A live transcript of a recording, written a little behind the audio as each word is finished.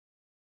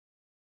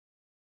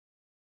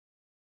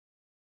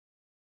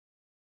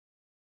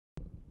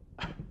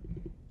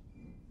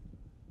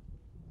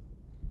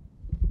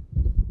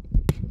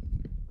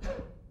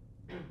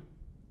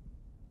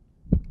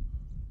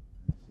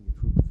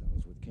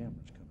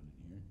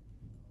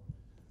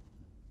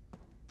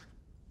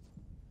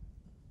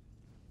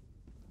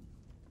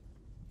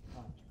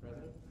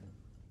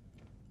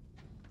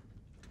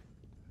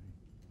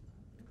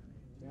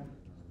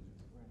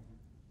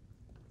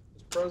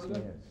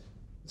President. Yes.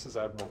 This is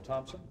Admiral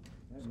Thompson.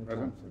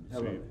 Present.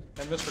 Hello.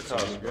 And Mr.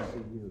 Cosgrove.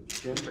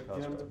 Jim, Mr.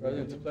 Cosgrove.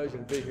 President, it's a pleasure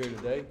to be here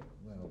today.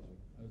 well,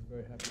 I was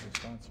very happy to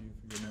sponsor you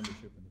for your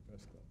membership in the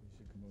press club. You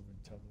should come over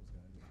and tell those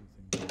guys a few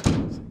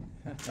things.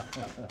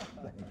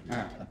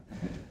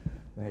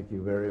 thank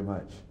you very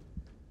much.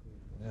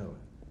 Well,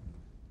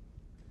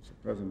 Mr.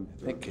 President,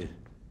 thank you.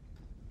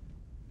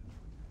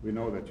 we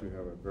know that you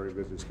have a very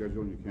busy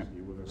schedule and you can't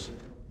be with us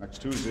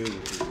next Tuesday,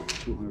 which is the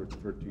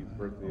 213th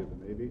birthday of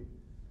the Navy.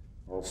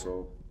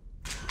 Also,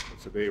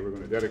 it's a day we're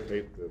going to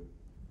dedicate the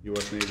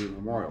U.S. Navy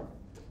Memorial.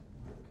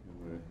 In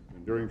the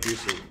enduring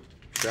piece of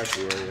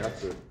statuary at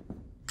the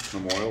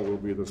memorial will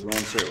be this lone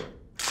sailor.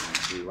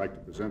 And we'd like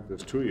to present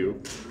this to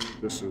you.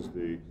 This is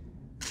the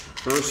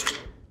first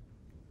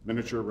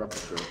miniature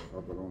replica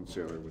of the lone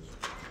sailor, which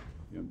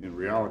in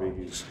reality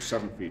he's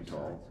 7 feet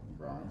tall, in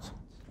bronze.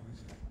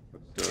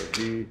 But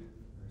he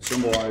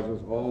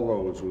symbolizes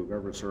all those who have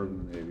ever served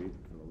in the Navy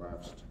for the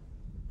last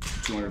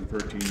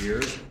 213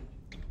 years.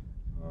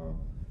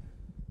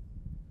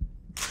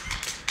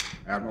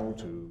 Admiral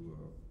to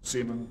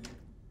seaman,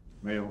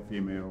 male,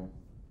 female,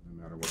 no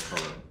matter what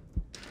color.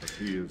 But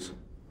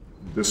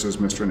this is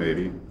Mr.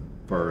 Navy, as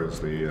far as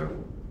the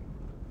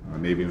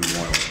Navy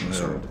Memorial is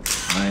concerned.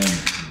 I am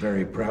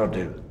very proud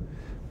to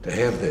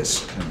have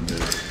this, and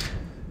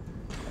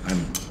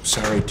I'm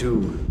sorry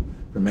too,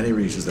 for many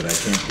reasons, that I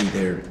can't be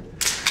there.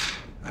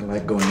 I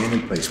like going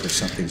any place where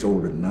something's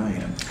older than I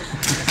am.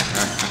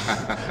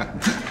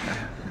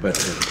 But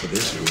for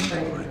this,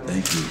 I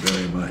thank you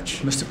very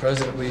much. Mr.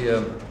 President, we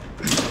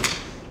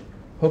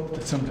hope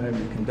that sometime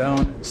you come down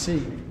and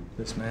see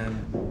this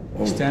man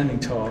standing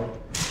tall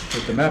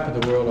with the map of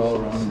the world all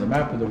around him. The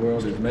map of the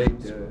world is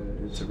made,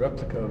 it's a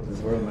replica of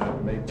the world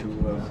map made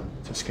to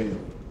scale.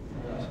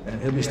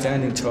 And he'll be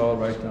standing tall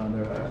right down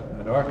there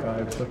at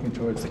Archives looking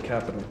towards the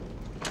Capitol.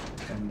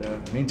 And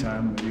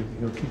meantime,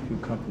 he'll keep you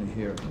company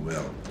here.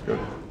 Well, good.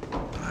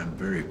 I'm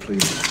very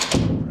pleased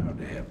and proud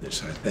to have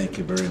this. I thank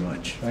you very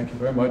much. Thank you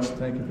very much.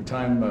 Thank you for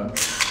time to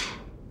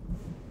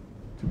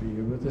be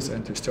here with us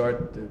and to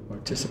start the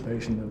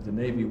participation of the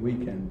Navy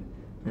Weekend.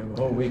 We have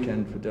a whole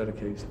weekend for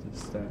dedicating to the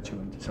statue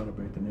and to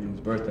celebrate the Navy's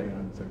birthday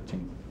on the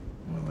 13th.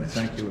 Well,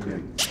 Thank you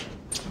again.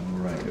 All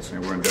right. Yes,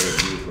 and we're indebted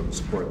to you for the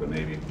support of the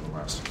Navy for the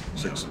last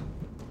 6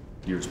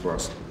 years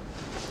plus.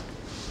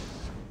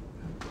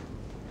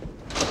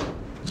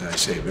 As I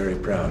say, very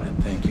proud, and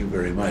thank you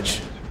very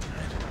much.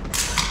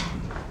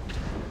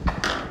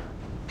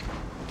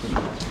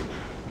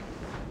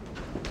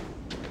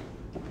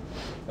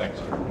 Thanks,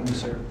 sir. Thank you,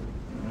 sir.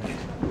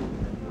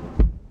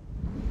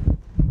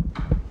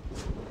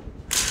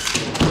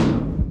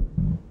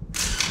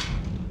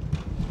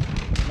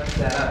 Lift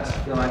that up. I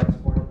feel like it's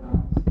 40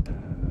 pounds.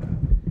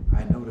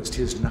 I noticed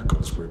his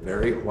knuckles were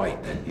very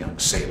white, that young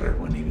sailor,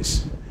 when he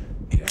was,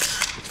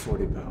 yes, it's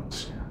 40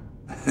 pounds.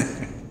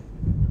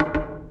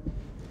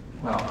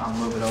 Well, I'll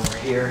move it over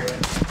here.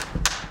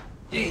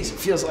 Jeez, it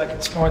feels like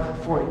it's more than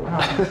 40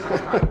 pounds.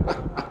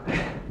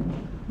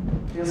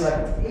 Feels like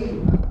it's 80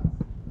 pounds.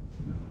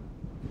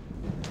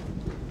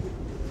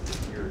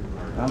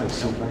 Alex,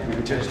 so like you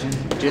were just in.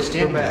 Just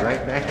in,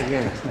 right back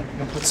again. I'm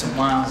gonna put some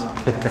miles on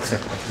it.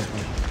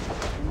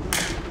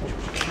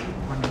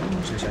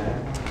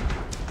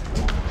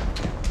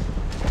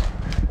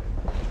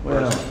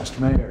 Well, Mr.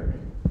 Mayor.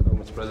 Hello,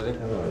 Mr. President.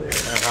 Hello there.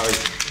 How are you?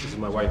 This is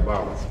my wife,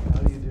 Barbara. How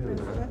do you do?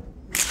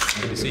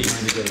 Good to see you.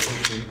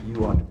 You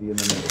want to be in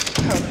the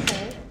middle.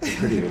 Okay. It's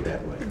prettier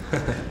that way.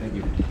 Thank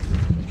you.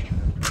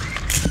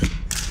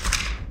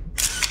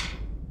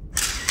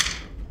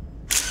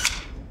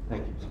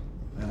 Thank you.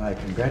 And I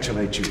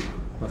congratulate you,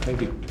 Well,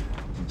 thank you.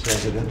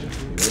 President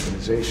of the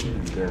organization,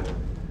 and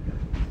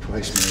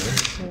twice mayor.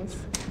 Yes.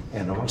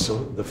 And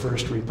also the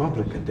first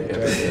Republican to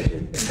ever get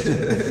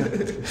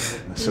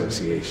an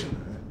association.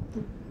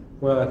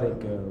 Well, I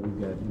think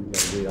we've got a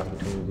great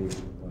opportunity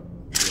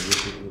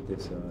with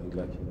this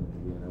election,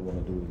 and I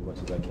want to do as much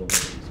as I can to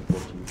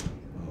support you.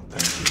 Well,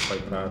 thank you. I'm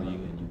quite proud of you,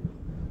 and you're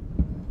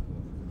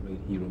a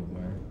great hero of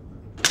mine.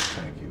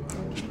 Thank you.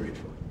 I'm most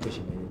grateful.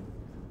 Appreciate it.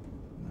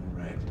 All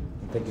right.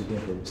 And thank you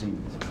again for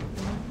receiving us.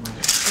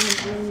 And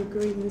bring you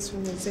greetings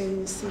from the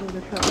Xavier City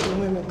Republican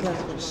Women Club.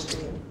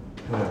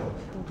 Well,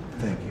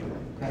 thank you.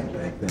 Thank you.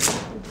 Thank you.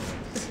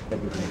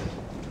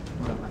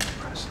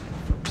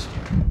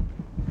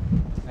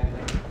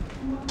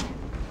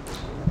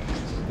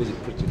 Visit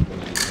Pritchard one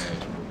of these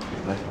times.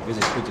 What?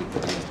 Visit Pritchard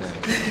one of these times.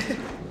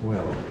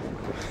 Well,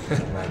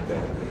 like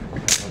that.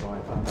 Although I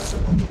found out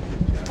about the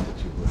job that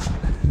you were.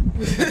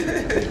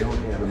 They don't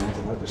have an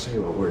awful lot to say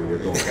about where you're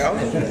going.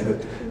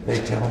 They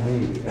tell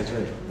me. That's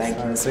right. Thank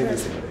you, Mr.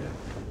 President.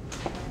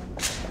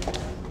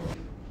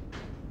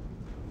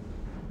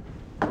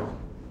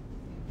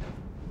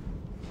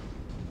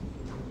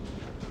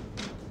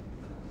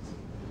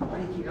 Why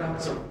do you keep going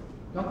so?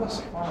 Don't go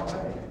so far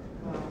away.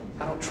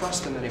 I don't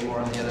trust them anymore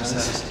on the other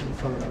side.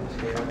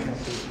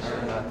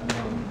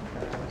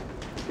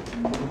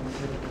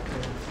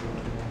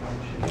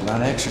 A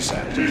lot of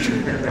exercise.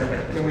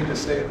 Can we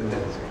just stay at the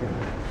desk?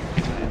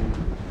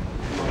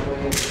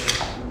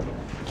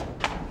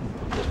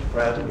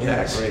 President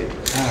Jack Yes. Reagan. Hi,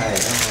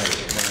 how are you?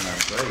 Well, I'm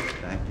great,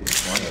 thank you.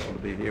 It's wonderful to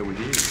be here with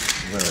you.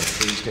 Well,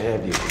 pleased to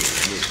have you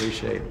here. We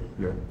appreciate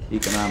your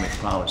economic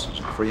policies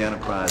and free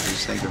enterprise.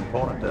 These things are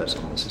important to us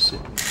in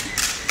Mississippi.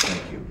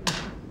 Thank you.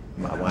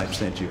 My wife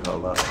sent you her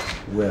love.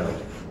 Well,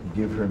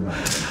 give her mine.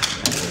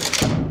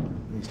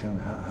 Please tell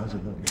me, how's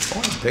it looking? Oh,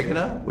 it's picking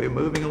up. We're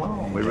moving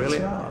along. We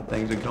really are.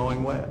 Things are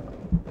going well.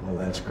 Well,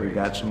 that's We great.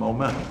 got some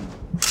momentum.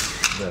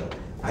 Well,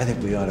 I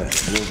think we ought to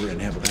go over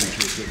and have a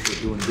picture if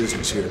we're doing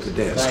business here at the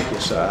desk. Thank you,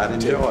 sir. I'd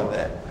enjoy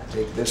that.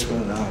 Take this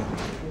one and I'll...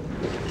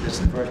 This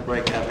is the first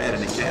break I've had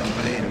in the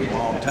campaign in a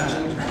long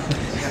time.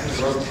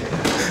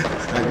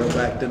 I go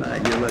back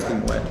tonight. You're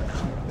looking well.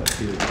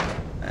 Thank you.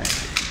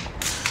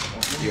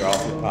 You're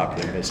awfully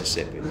popular in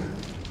Mississippi.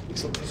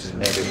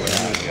 Everywhere I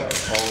go.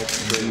 Oh,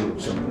 it's true.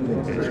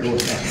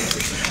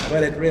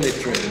 Well, it's really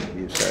true.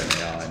 You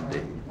certainly are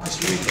indeed. We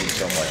think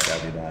so much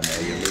of you down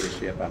there. Your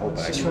leadership, I hope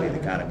I can be the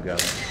kind of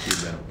governor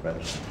you've been a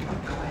president.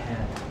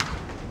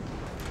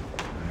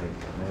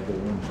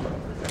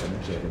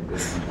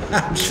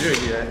 I'm sure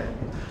you have.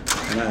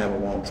 And I have a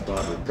warm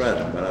spot with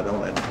president, but I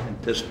don't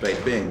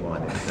anticipate being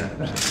one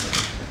anytime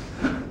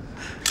soon.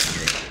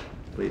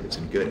 Please, it's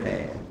in good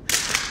hands.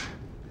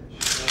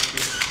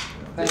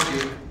 Thank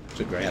you. It's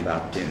a grand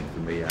opportunity for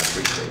me. I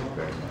appreciate it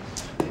very much.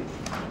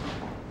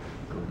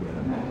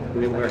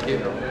 We're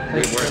working on it.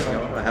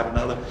 I have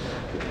another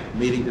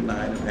meeting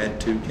tonight. I've had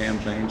 2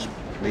 campaigns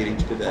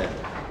meetings today.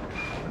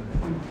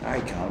 Our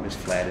economy is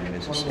flat in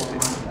Mississippi.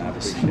 I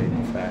appreciate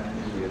the fact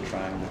that we are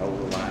trying to hold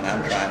the line.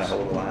 I'm trying to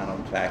hold the line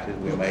on taxes.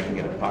 We're making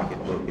it a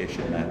pocketbook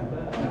issue now.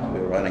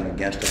 We're running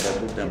against a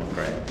local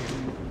Democrat.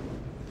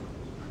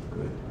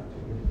 Good.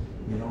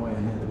 You know,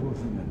 and the whole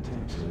thing on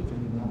taxes, if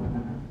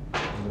anyone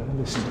would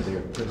listen to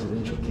their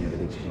presidential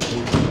candidates, and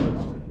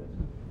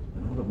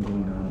all of them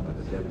going on about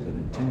the deficit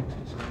in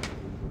taxes,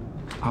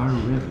 our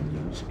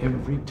revenues,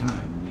 every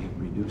time we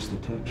reduce the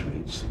tax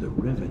rates, the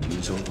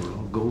revenues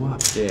overall go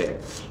up. Yeah.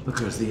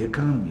 Because the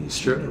economy is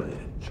stimulated.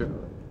 Sure.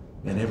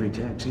 And every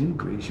tax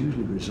increase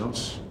usually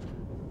results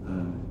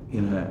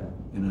in a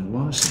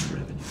loss in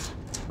revenues.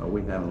 Well,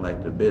 we haven't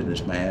elected a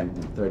businessman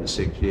in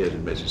 36 years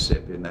in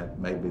Mississippi, and that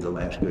may be the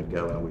last good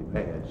governor we've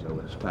had, so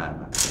it's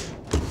time.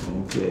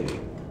 Okay.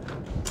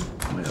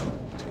 Well,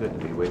 it's good to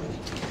be with you.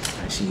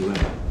 I see you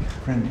have a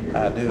friend here.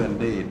 I do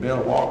indeed.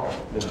 Bill Walker,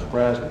 Mr.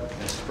 President.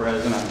 Mr.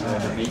 President, I'm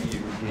glad to meet you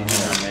again. I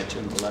met you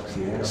in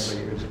Biloxi a couple of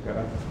years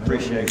ago.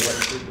 Appreciate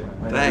what you're doing. Why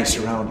don't we Thank you.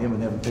 surround him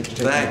and have a picture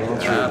taken Thank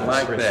with you. all three of I us.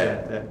 like Appreciate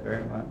that. that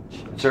very much.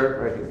 Sir,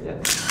 right here, yeah.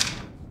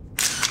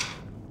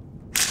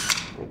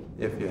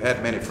 If you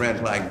had many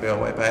friends like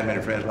Bill, if I had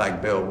many friends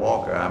like Bill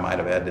Walker, I might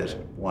have had this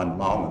one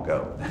long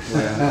ago.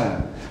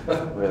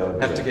 Well,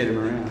 have to get him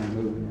around and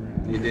move him around.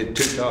 He did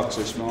 2 talks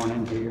this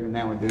morning here, and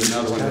now we do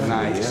another one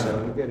tonight, so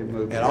we'll get him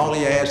moving. And all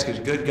he asks is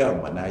good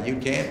government. Now, you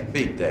can't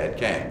beat that,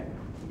 can you?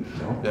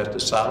 Just a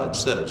solid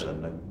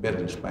citizen, a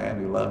businessman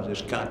who loves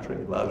this country,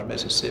 loves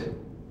Mississippi.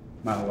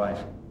 My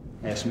wife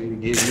asked me to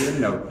give you a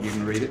note. You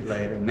can read it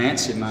later.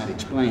 Nancy might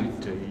explain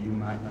it to you. You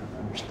might not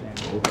understand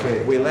it.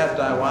 Okay. We left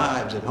our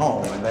wives at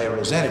home, and they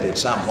resented it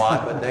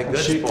somewhat, but they're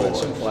good She put some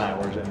sports.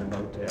 flowers in her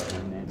motel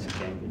when Nancy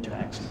came to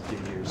Jackson a few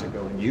years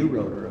ago, and you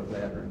wrote her a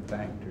letter and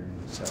thanked her.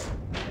 And so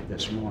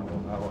this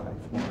morning, my wife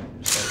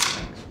wanted to say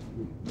thanks.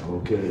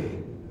 Okay.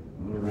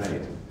 All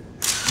right.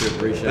 We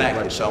appreciate Thank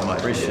what you so much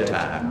for your appreciate it.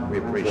 time. We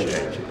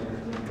appreciate you.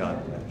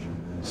 God bless you.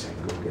 Let's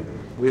go get him.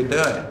 We're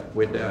doing it.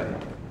 We're doing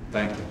it.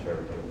 Thank you.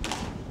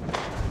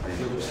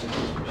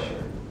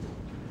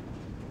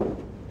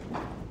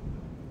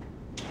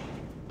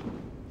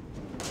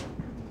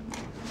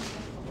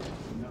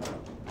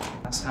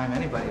 Last time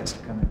anybody has to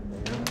come in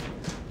there.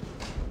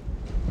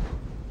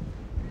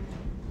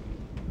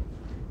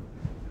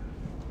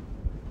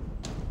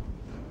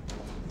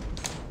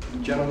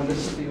 Gentlemen, this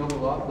is the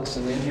Oval Office,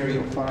 and in here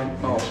you'll find,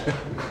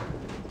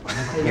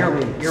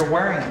 you're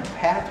wearing a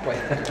pathway.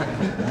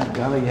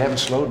 Golly, you haven't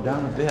slowed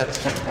down a bit.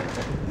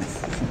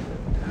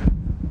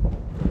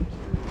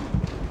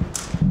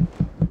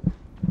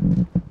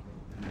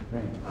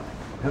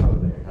 Hello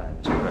there.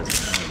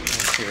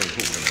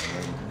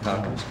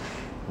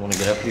 Want to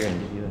get up here and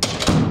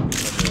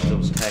get you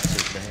those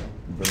taxes down?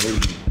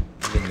 Believe me,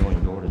 I've been going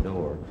door to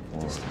door for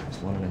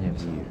 1.5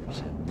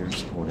 years, and your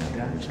support out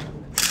there is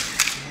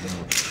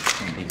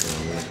some people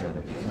are really trying to.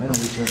 Why don't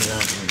we turn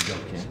around and go,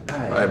 Ken?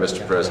 Hi,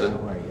 Mr. President.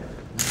 How are you?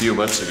 A few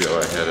months ago,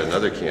 I had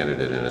another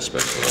candidate in a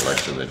special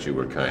election that you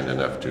were kind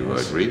enough to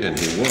greet, and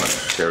he won.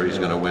 Terry's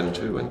going to win,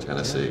 too, in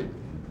Tennessee.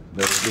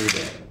 Let's do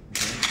that.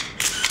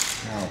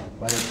 Now,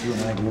 why don't you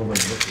and I go over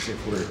and look as if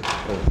we're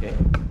okay?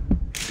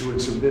 Doing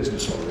some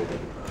business already.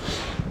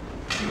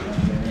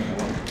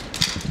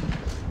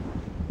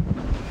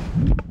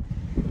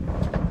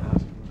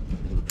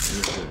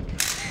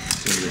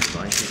 So your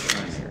advice is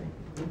primary,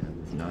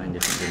 with 9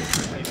 different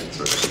Democrats, and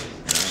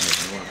I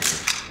have no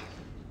opposition.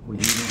 Well,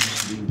 you don't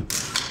have to do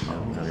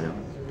No, not at all.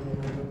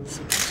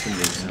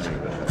 Somebody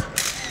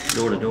decided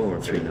door to door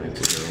 3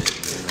 nights ago.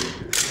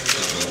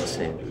 I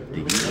said, do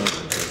you love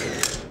the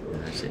president?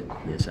 And I said,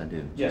 yes, I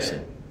do. She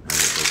said,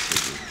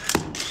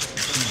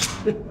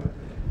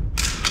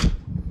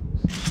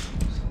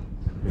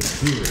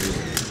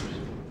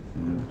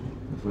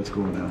 What's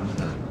going on?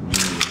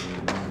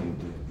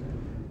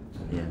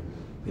 Yeah.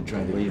 They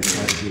try to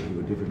give you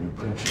a different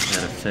impression.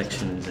 That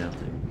affection is out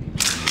there.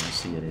 I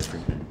see it every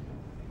day.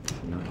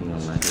 Knocking on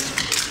my door.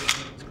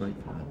 It's great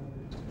for us.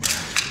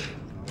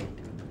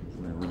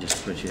 Well, we just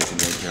appreciate the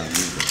great job you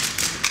do.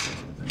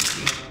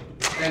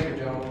 Thank you,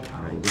 gentlemen.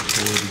 All right, look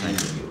forward to thank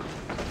you.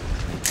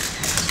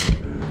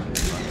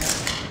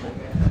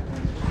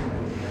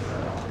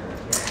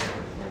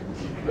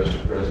 Mr.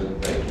 President,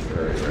 thank you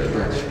very, very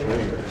much.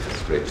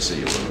 It's great to see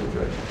you, Woman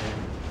Judge.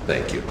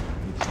 Thank you.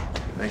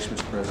 Thanks,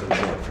 Mr. President.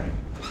 Yeah, Frank.